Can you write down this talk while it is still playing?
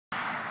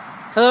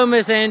Hello,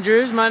 Miss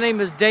Andrews. My name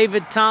is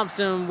David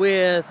Thompson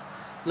with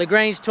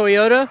LaGrange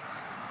Toyota.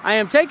 I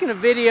am taking a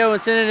video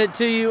and sending it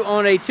to you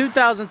on a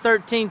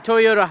 2013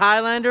 Toyota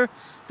Highlander.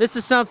 This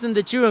is something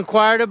that you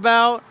inquired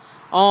about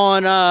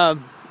on our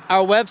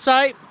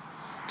website.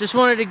 Just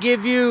wanted to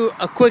give you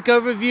a quick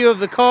overview of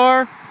the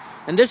car.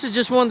 And this is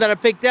just one that I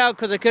picked out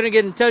because I couldn't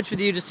get in touch with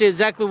you to see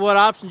exactly what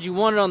options you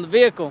wanted on the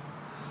vehicle.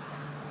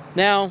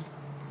 Now,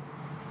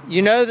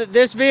 you know that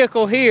this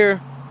vehicle here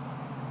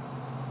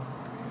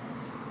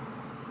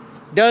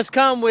does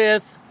come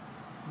with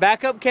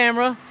backup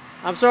camera.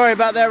 I'm sorry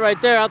about that right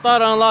there. I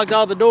thought I unlocked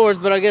all the doors,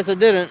 but I guess I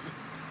didn't.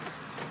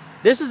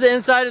 This is the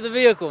inside of the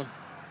vehicle.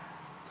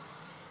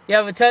 You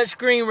have a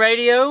touchscreen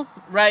radio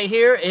right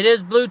here. It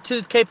is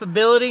Bluetooth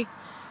capability,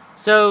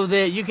 so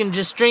that you can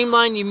just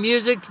streamline your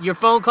music, your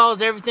phone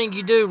calls, everything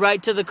you do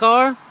right to the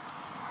car.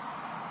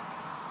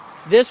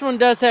 This one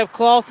does have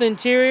cloth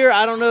interior.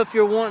 I don't know if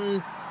you're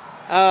wanting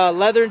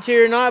leather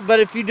interior or not, but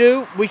if you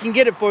do, we can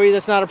get it for you.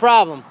 That's not a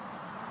problem.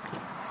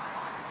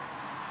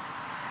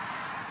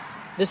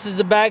 This is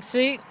the back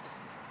seat,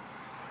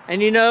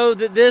 and you know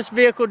that this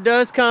vehicle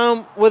does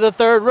come with a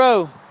third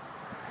row.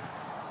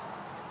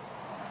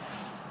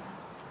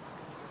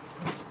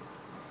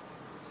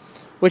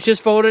 Which is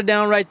folded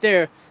down right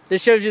there.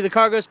 This shows you the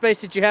cargo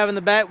space that you have in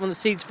the back when the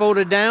seat's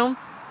folded down.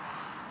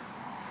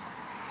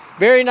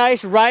 Very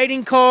nice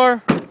riding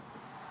car.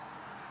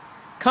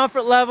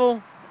 Comfort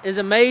level is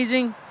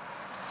amazing.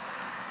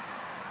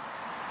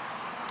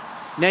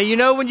 Now, you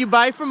know, when you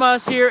buy from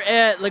us here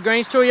at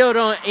LaGrange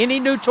Toyota on any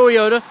new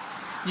Toyota,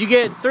 you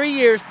get 3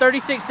 years,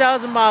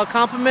 36,000 mile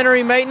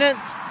complimentary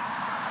maintenance.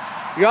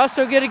 You're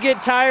also going to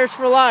get tires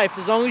for life.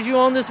 As long as you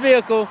own this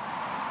vehicle,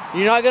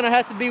 you're not going to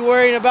have to be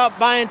worrying about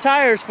buying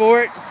tires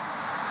for it.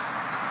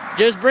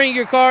 Just bring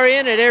your car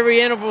in at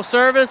every interval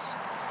service,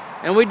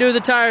 and we do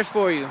the tires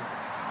for you.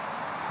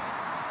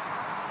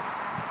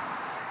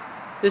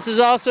 This is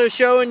also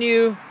showing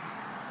you,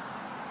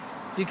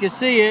 if you can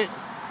see it,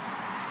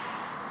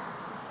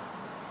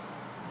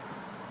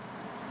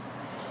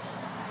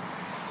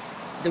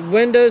 the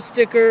window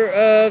sticker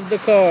of the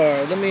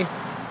car. It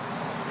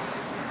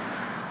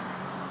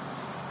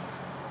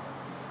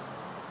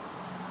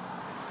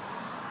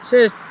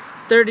says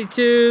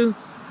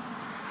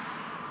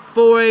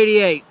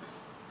 32,488.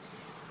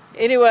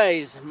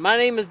 Anyways, my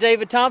name is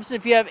David Thompson.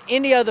 If you have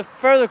any other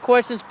further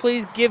questions,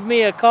 please give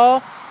me a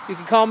call. You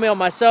can call me on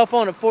my cell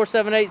phone at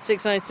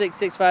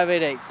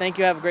 478-696-6588. Thank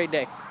you. Have a great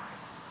day.